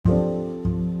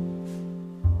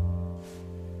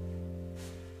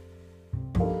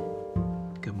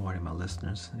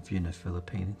listeners. If you're in the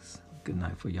Philippines, good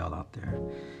night for y'all out there.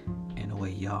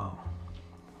 Anyway, y'all,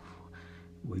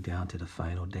 we're down to the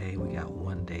final day. We got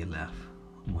 1 day left.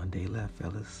 1 day left,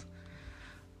 fellas.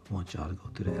 I want y'all to go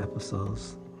through the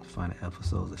episodes, find the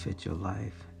episodes that fit your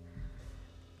life.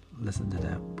 Listen to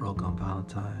that Broke on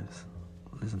Valentine's.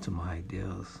 Listen to my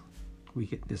ideals.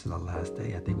 This is our last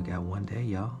day. I think we got 1 day,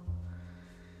 y'all.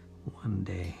 1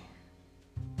 day.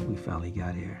 We finally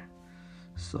got here.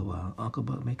 So Uncle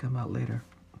Buck may come out later,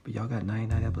 but y'all got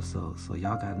 99 episodes, so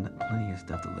y'all got plenty of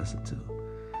stuff to listen to.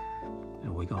 And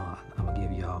I'm gonna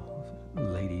give y'all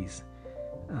ladies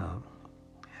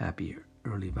happy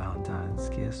early Valentine's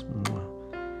kiss.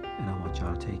 And I want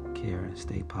y'all to take care and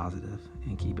stay positive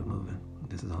and keep it moving.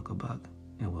 This is Uncle Buck,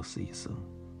 and we'll see you soon.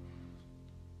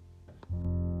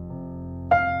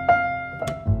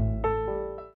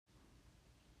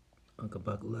 Uncle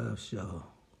Buck Love Show.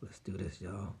 Let's do this,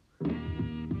 y'all.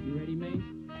 You ready,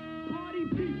 man? Party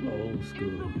people. Old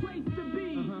school. It's the place to be.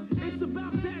 It's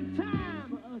about that time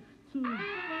for us to.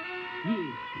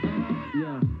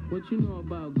 Yeah. What you know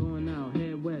about going out?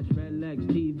 Head west, red legs,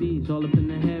 TVs, all up in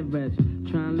the headrest.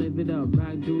 Try and live it up.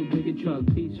 Rock, do bigger truck.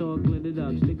 Piece all glittered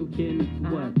up. Stick of kid,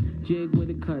 what? Jig with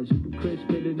a cut. Chris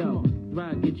spit it up.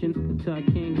 Rock, get your till I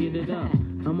can't get it up.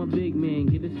 I'm a big man,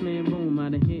 get this man room. I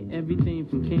done hit everything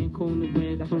from Cancun to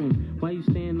Grand Tune. Why you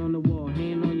stand on the wall,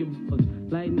 hand on your books,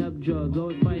 lighting up drugs,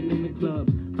 always fighting in the club.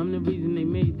 I'm the reason they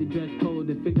made the dress code.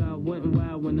 They figure out what and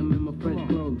why when I'm in my fresh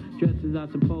clothes. Dresses, I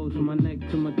suppose, from my neck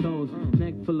to my toes.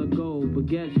 Neck full of gold,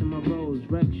 baguettes in my rolls.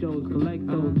 Rec shows, collect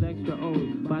those extra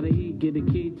O's. By the heat, get a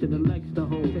key to the Lex to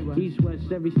hold. East,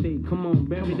 west, every state, come on,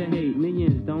 bury the hate.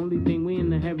 Millions, the only thing we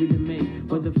in the heavy to make.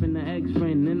 Whether from the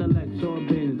ex-friend, intellect, or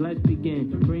bins. Let's begin.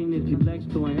 Bring this flex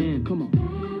to an end. Come on.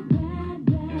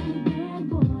 Bad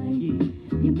boy. Yeah.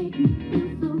 You make me feel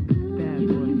so good. Bad you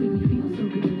know boy. you make me feel so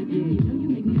good. Yeah. You know you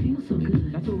make me feel so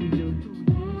good. That's what we do.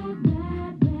 Bad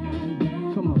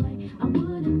Come on. boy. I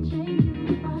wouldn't change you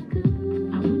if I could.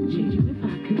 I wouldn't change you if I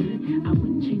could. I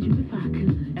wouldn't change you if I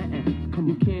could. Come on.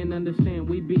 You can't understand,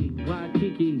 we be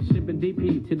Waikiki, sipping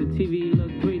DP to the TV,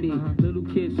 look greedy. Little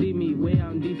kids see me way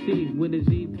out in DC with a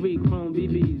Z3 Chrome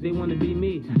BBs. They wanna be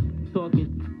me.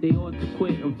 Talking, they ought to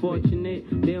quit. Unfortunate,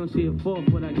 they don't see a fourth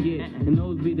what I get. And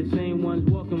those be the same ones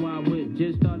walking while I whip.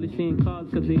 Just started seeing cars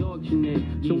cause they auction it.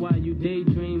 So while you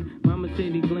daydream, my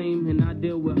Mercedes gleam, and I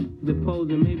deal with the Pose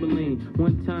and Maybelline.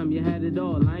 One time you had it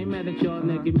all. I ain't mad at y'all,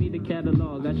 now give me the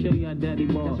catalog. I show you how daddy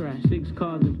ball. That's right. 6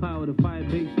 cars and power to 5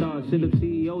 big stars. Sit up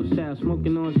CEO style,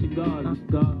 smoking on cigars.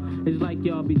 God, it's like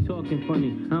y'all be talking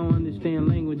funny. I don't understand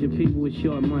language of people with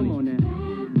short money. Come on now.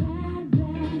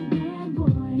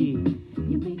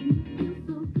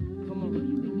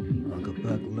 Uncle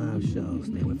Buck Love Show.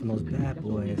 Stay away from those bad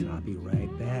boys. I'll be right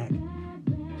back.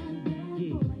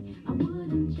 I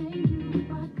wouldn't change you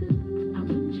if I could. I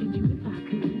wouldn't change you if I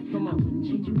could. Come on. I wouldn't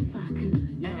change you if I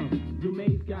could. Do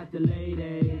Mace got the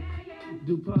ladies.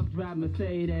 Do Puff drive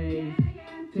Mercedes.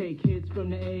 Take hits from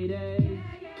the 80s.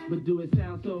 But do it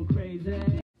sound so crazy?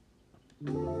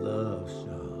 Love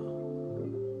Show.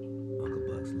 Uncle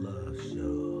Buck's Love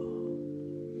Show.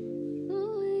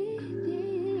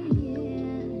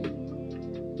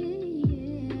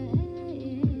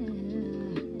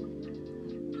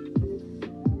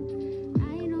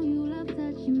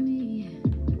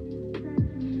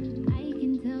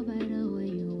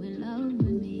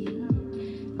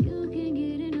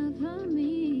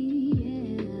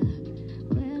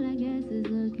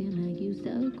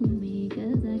 With me,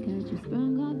 'cause I got you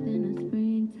sprung off in the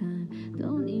springtime.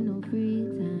 Don't need no free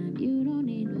time.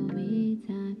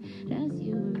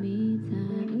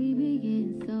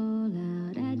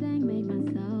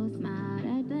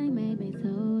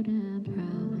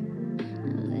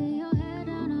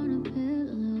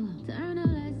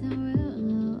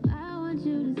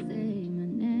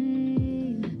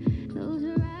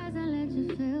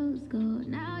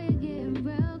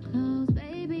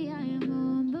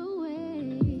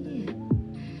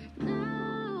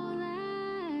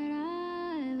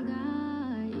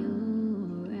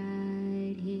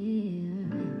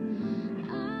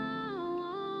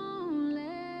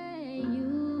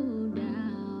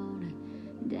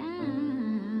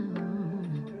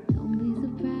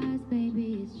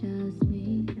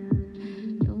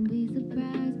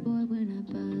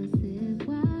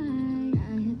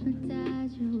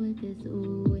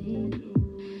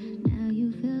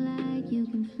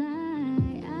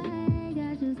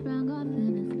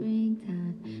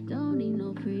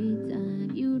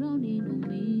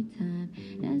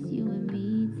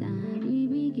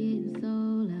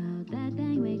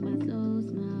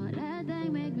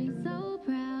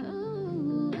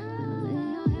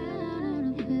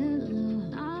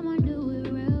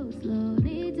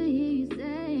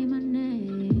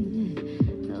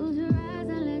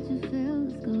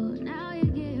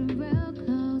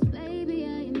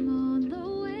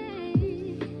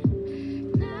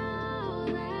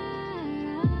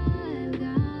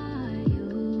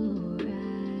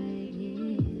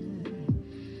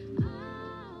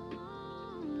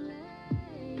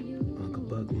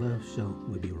 Buck Love Show.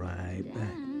 We'll be right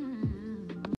back.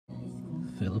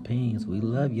 Philippines, we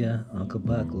love ya. Uncle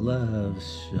Buck Love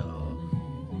Show.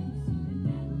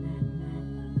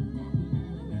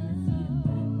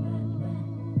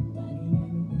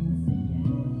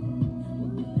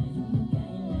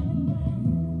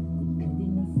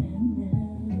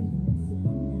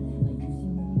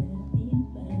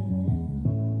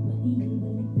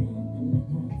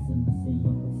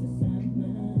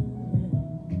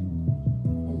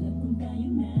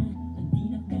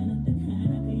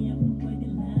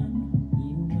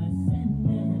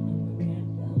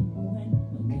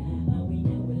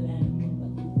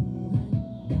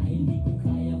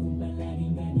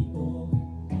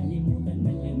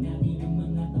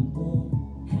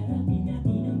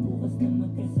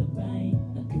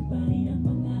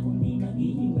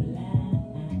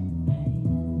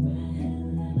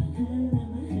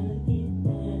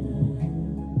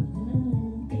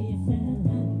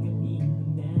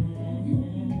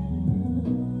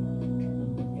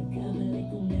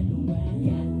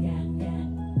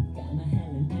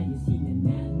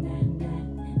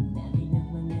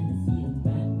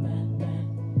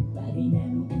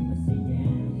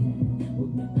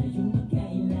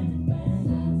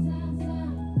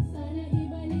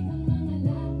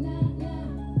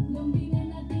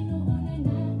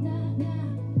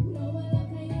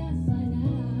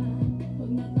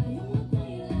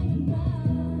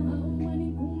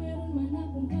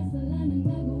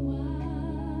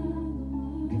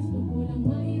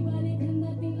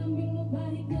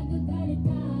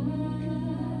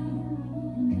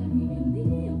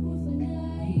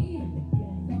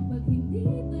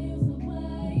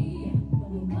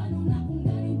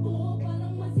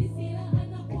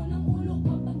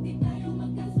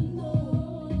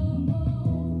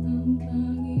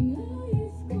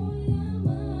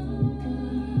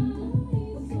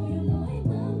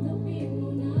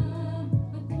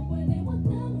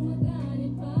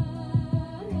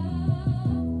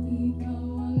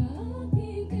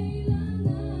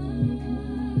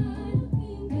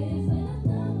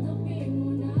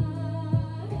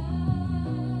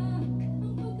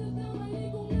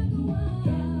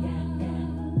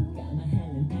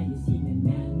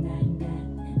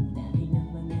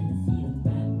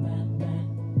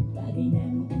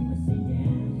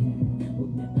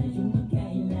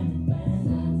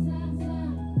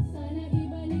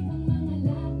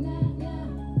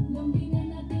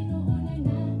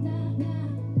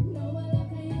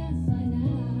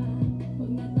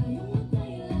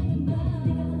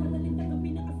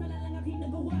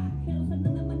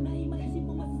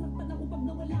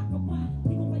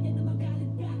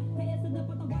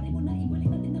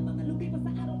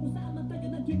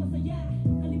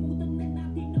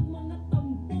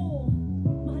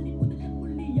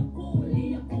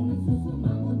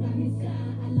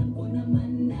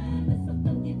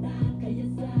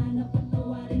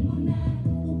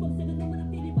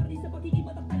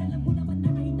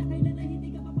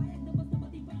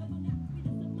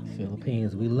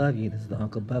 Philippines, we love you. This is the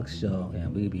Uncle Buck Show,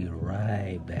 and we'll be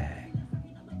right back.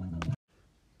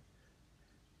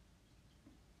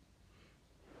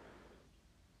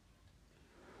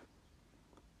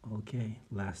 Okay,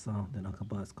 last song, then Uncle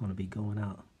Buck's gonna be going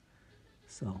out.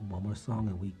 So one more song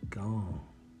and we gone.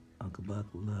 Uncle Buck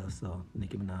Love Song,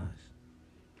 Nicki Minaj.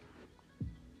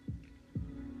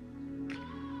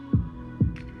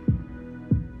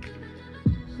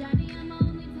 Shawty, I'ma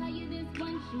only tell you this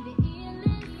once, you the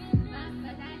illest.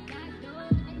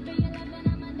 And for your love, then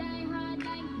I'ma die hard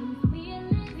like Bruce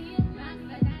Willis.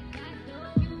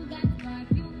 You got spark,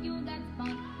 you got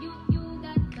spunk, you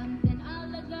got something all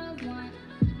the girls want.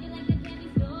 You like a candy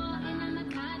store, and I'm a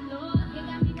toddler. You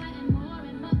got me wanting more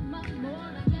and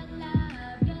more of your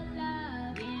love, your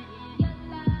love, your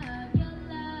love.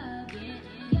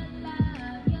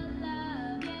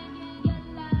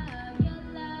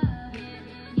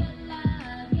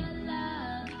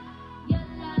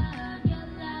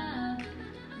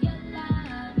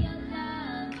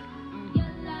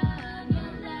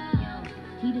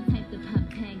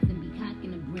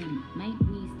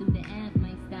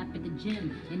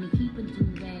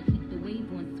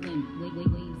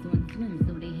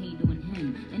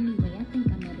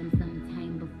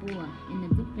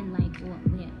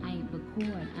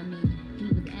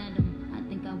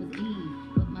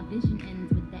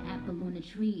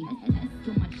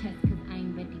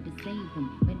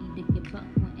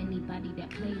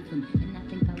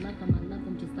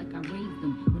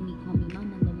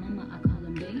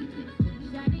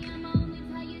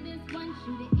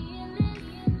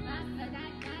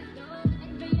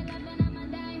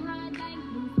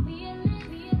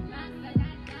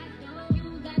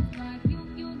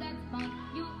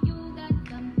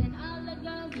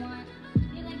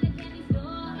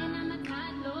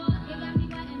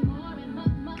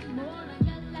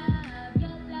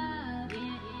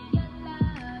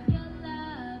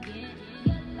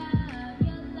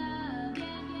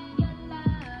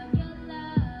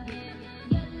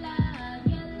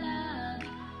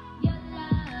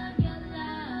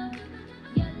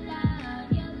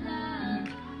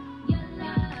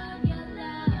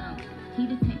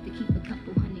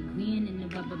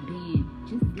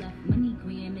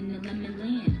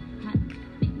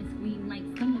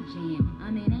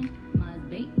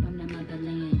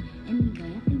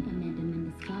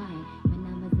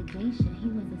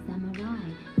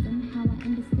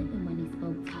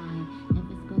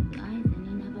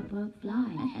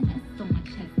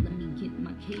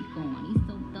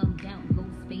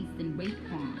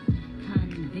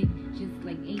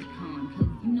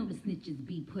 snitches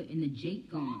be putting the Jake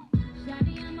on.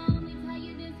 Shawty, I'ma only tell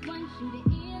you this once, shoot it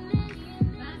illest.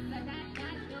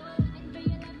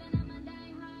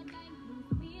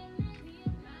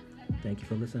 Thank you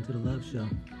for listening to The Love Show.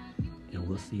 And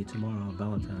we'll see you tomorrow on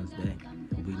Valentine's Day.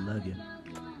 And we love you.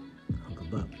 Uncle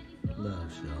Buck,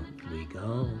 Love Show. We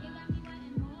go.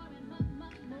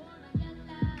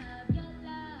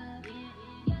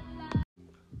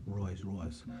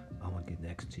 Royce, I want to get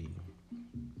next to you.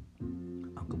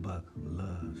 Uncle Buck,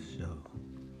 Love Show.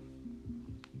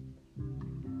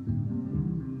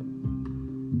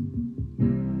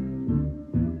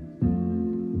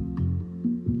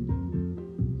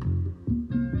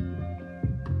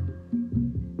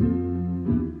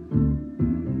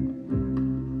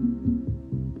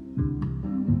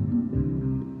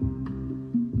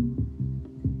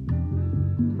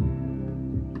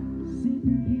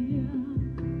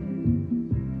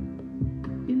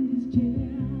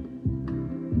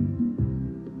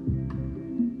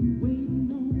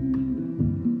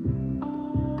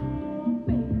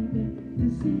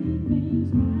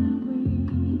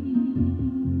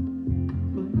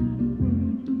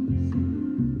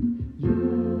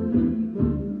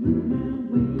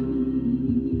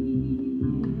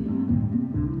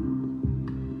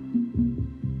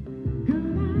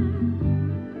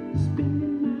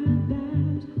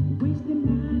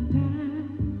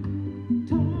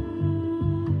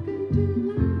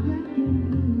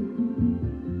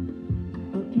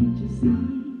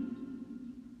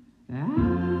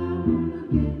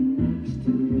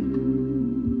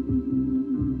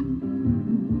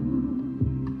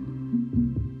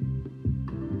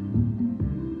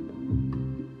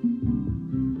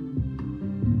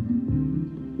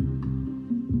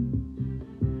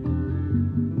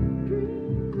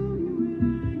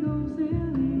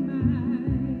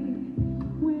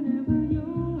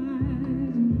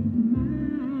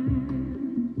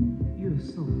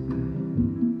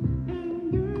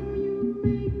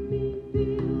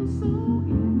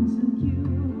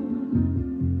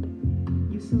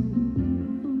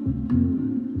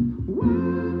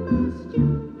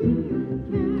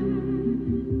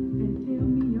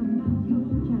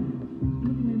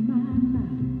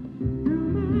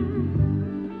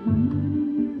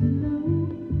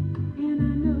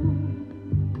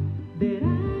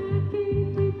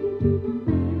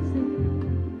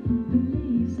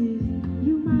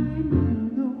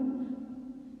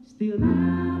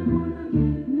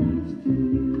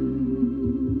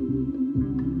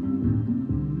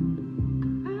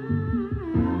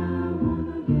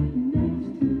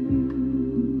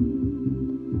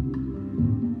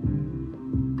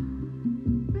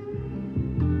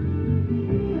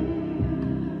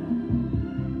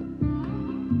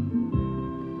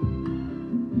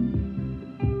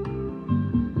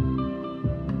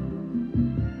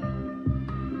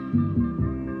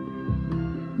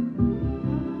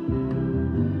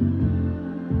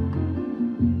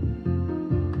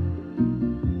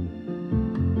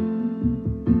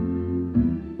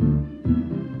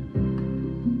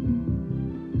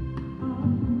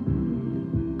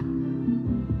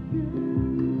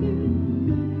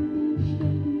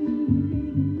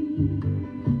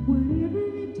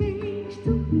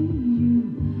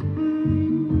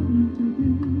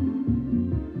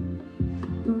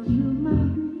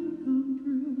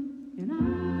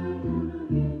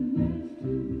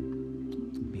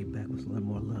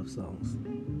 Songs.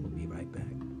 We'll be right back.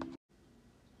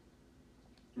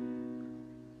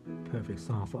 Perfect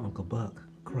song for Uncle Buck,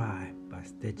 Cry by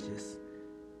Stitches.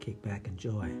 Kick back,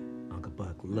 enjoy. Uncle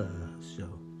Buck Love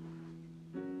Show.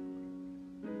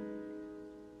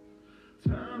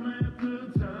 Time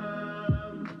after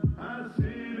time, I sit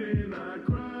and I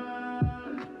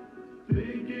cry,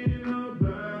 thinking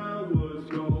about what's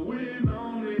going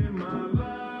on in my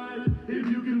life. If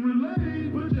you can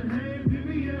relate, put your hands in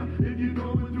the air. If you're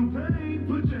going through pain,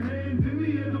 put your hands in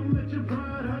the air. Don't let your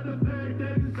pride hide the fact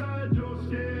that inside you're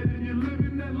scared. And you're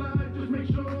living that life, just make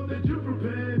sure that you're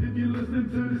prepared. If you're listening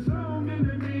to this song, then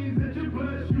it means that you're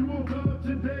blessed. You woke up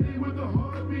today with a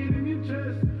heartbeat in your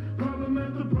chest. Problem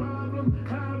after problem,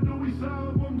 how do we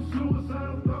solve them?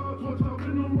 Suicidal thoughts, what's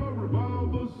talking them or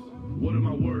revolvers? What am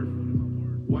I worth?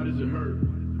 Why does it hurt?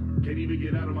 Can't even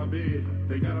get out of my bed,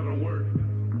 thank God I don't work.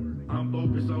 I'm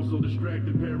focused, also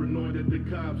distracted, paranoid that the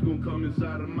cops gon' come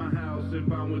inside of my house and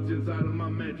find what's inside of my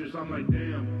mattress. I'm like,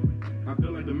 damn, I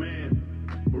feel like the man,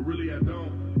 but really I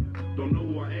don't know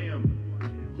who I am.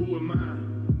 Who am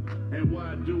I? And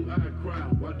why do I cry?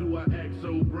 Why do I act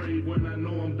so brave when I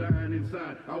know I'm dying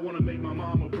inside? I wanna make my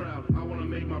mama proud, I wanna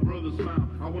make my brother smile,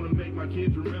 I wanna make my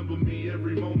kids remember me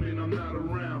every moment I'm not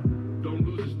around. Don't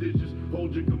lose your stitches,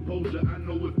 hold your composure. I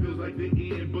know it feels like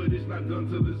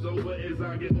until it's over. As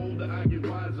I get older, I get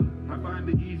wiser. I find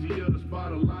it easier to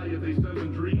spot a liar. They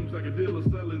selling dreams like a dealer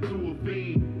selling to a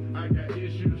fiend. I got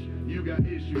issues, you got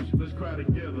issues. Let's cry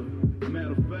together.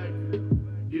 Matter of fact,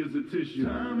 here's a tissue.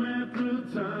 Time after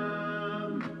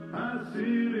time, I sit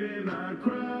and I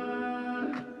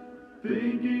cry,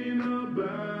 thinking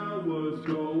about what's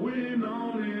going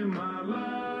on in my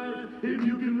life. If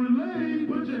you can relate,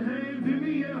 put your hands in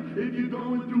the air. If you're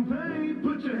going through pain,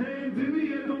 put your hands in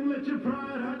the air. Don't let your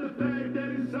pride hide the fact that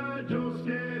inside you're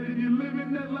scared. If you're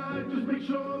living that life, just make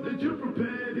sure that you're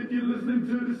prepared. If you're listening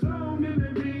to the song, and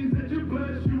it means that you're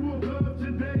blessed. You woke up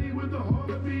today with a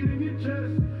heartbeat in your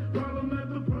chest. Problem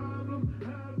after problem,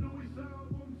 how do we solve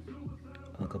them?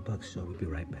 Suicide. Uncle Buck Show. We'll be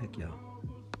right back, y'all.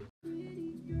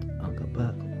 Uncle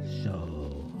Buck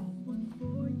Show.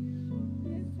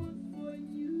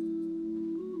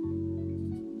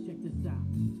 Check this out.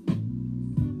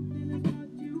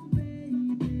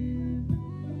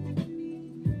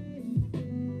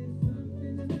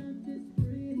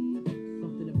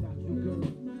 Something about you, girl,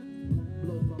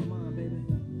 blows my mind, baby.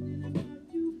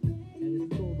 And it's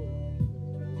todo.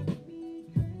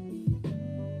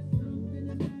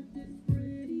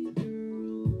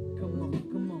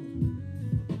 Come on.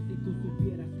 Si tú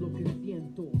supieras lo que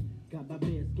siento cada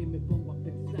vez que me pongo a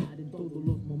pensar en todos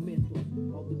los momentos.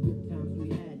 All the good times we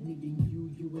had, needing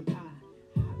you and I.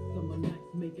 Hot summer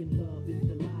nights, making love in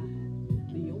July.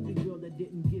 The only girl that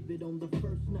didn't give it on the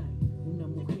first night. Una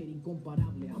mujer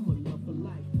incomparable, I'm a love for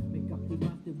life. Me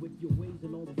captivaste with your ways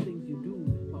and all the things you do.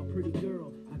 My pretty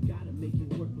girl, I gotta make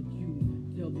it work with you.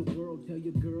 Tell the world, tell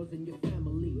your girls and your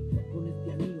family. Con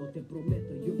este anillo te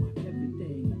prometo you're my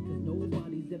everything. Cause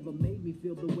nobody's ever made me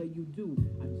feel the way you do.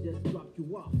 I just dropped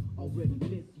you off, already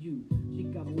miss you.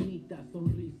 Chica bonita,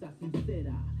 sonrisa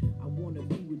sincera. I wanna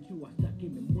be with you hasta que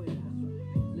me muera.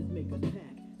 Let's make a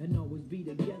pact and always be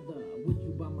together. With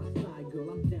you by my side,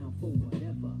 girl, I'm down for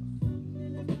whatever.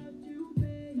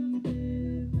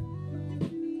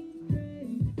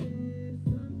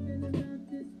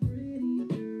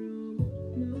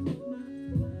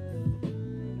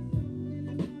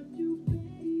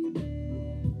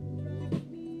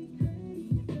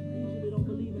 I usually don't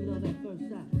believe in love at first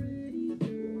sight, but this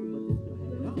girl had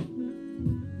it all.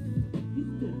 You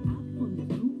stood out from the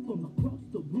group from across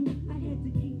the room. I had to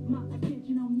keep my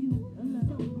attention on you.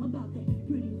 Something about that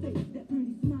pretty face, that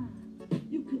pretty smile.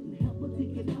 You couldn't help but to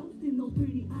get lost in those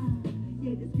pretty eyes.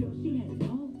 Yeah, this girl, she had it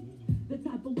all. The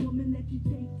type of woman that you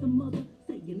take to mother,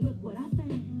 saying, look what I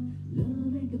found.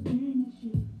 Love and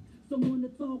companionship. Someone to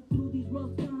talk through these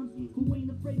rough times, who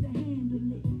ain't afraid to handle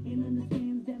it and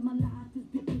understands that my life is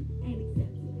different and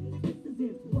accepted. This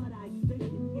isn't what I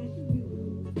expected. Yeah, she's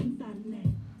beautiful inside and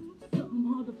out. Something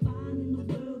hard to find in the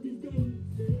world these days.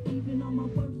 Even on my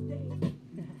worst day,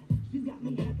 she's got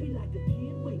me happy like a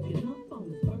kid waking up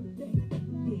on his birthday.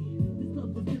 Yeah, this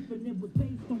love was different. It was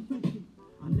based on friendship.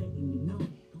 I'm letting you know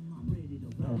I'm ready to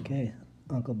ride. Okay,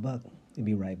 Uncle Buck. We'll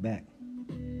be right back.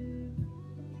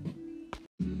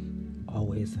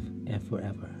 Always and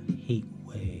forever, Heat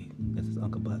Wave. This is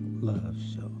Uncle Buck Love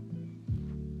Show.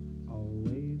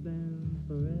 Always and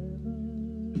forever,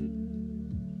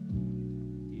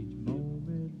 each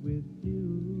moment with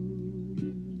you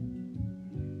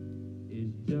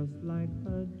is just like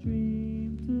a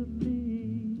dream to me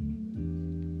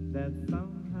that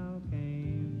somehow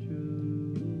came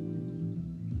true.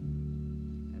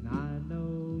 And I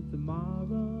know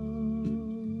tomorrow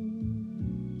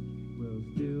will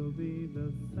still be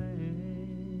the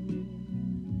same,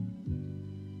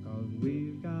 'cause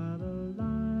we've got a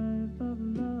life of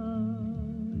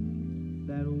love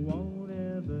that won't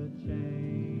ever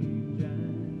change.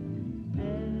 And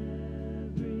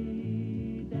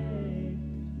every day,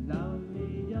 love me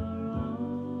your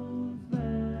own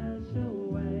special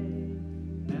way.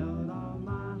 Melt all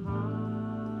my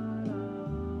heart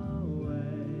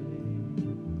away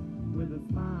with a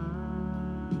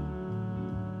smile.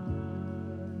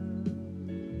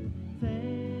 Take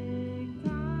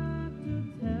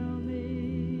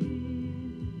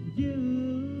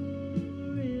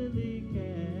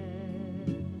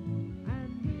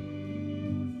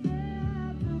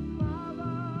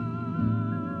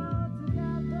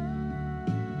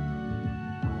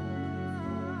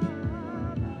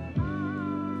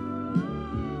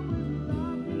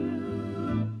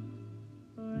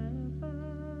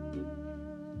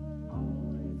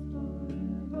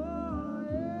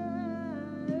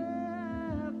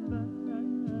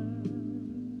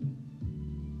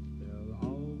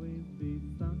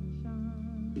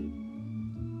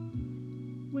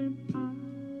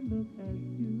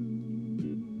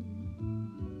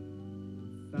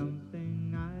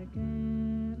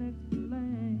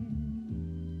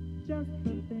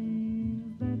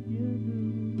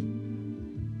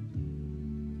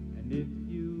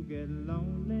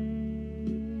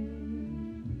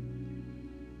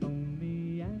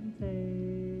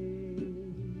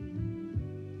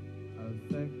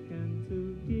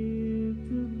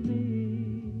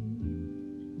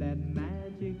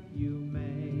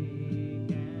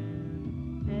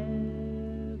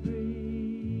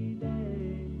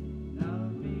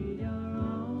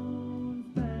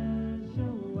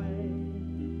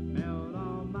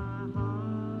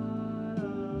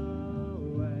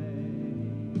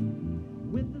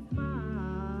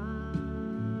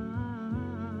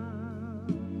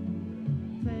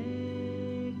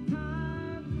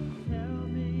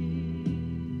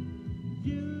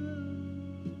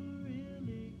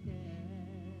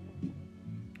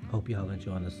Hope y'all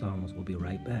enjoying the songs. We'll be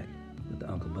right back with the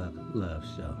Uncle Buck Love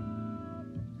Show.